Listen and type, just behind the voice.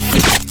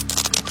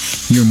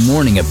your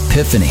morning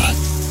epiphany.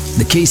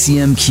 The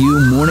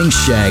KCMQ Morning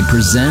Shag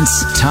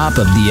presents Top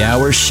of the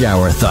Hour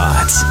Shower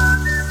Thoughts.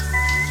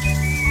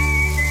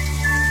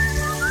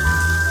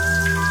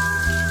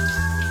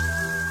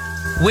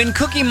 When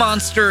Cookie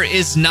Monster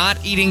is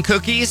not eating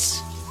cookies,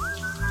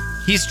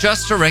 he's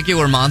just a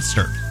regular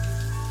monster.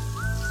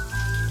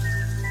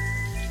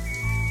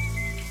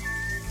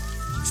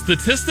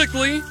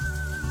 Statistically,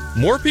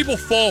 more people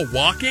fall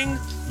walking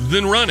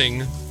than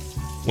running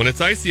when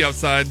it's icy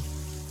outside.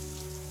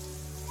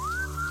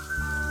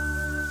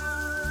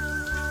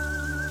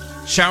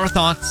 Shower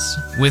thoughts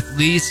with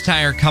Lee's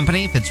Tire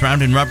Company. If it's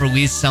round and rubber,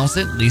 Lee's sells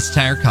it.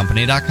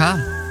 Lee'sTireCompany.com.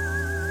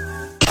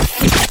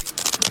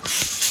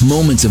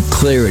 Moments of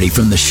clarity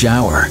from the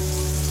shower.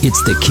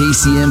 It's the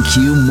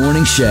KCMQ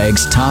Morning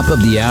Shag's Top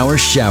of the Hour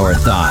Shower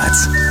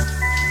Thoughts.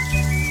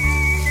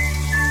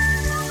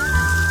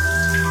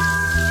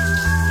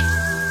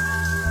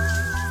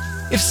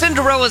 If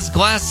Cinderella's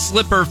glass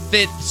slipper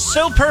fit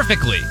so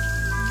perfectly,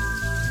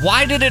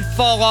 why did it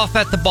fall off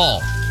at the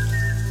ball?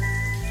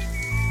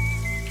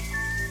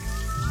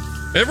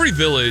 Every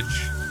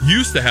village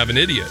used to have an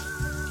idiot.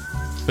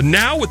 But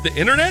now with the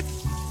internet,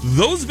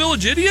 those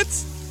village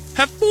idiots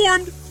have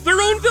formed their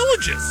own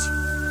villages.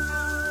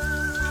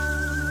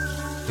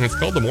 And it's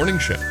called the Morning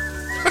Show.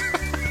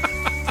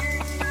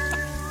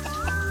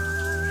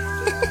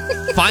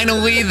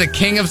 Finally, the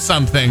king of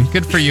something.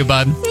 Good for you,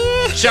 bud.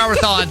 Shower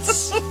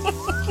thoughts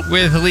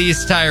with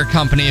Lee's Tire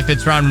Company. If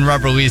it's round and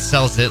rubber, Lee's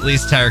sells it.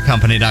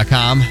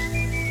 Lee'sTireCompany.com.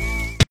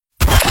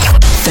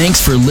 Thanks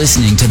for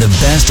listening to the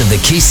best of the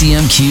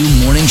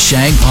KCMQ Morning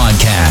Shag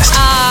podcast.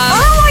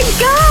 Oh my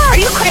God, are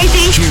you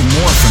crazy? Hear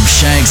more from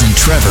Shags and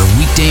Trevor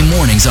weekday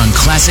mornings on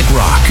Classic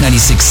Rock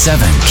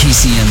 96.7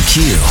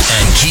 KCMQ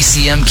and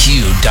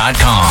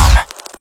KCMQ.com.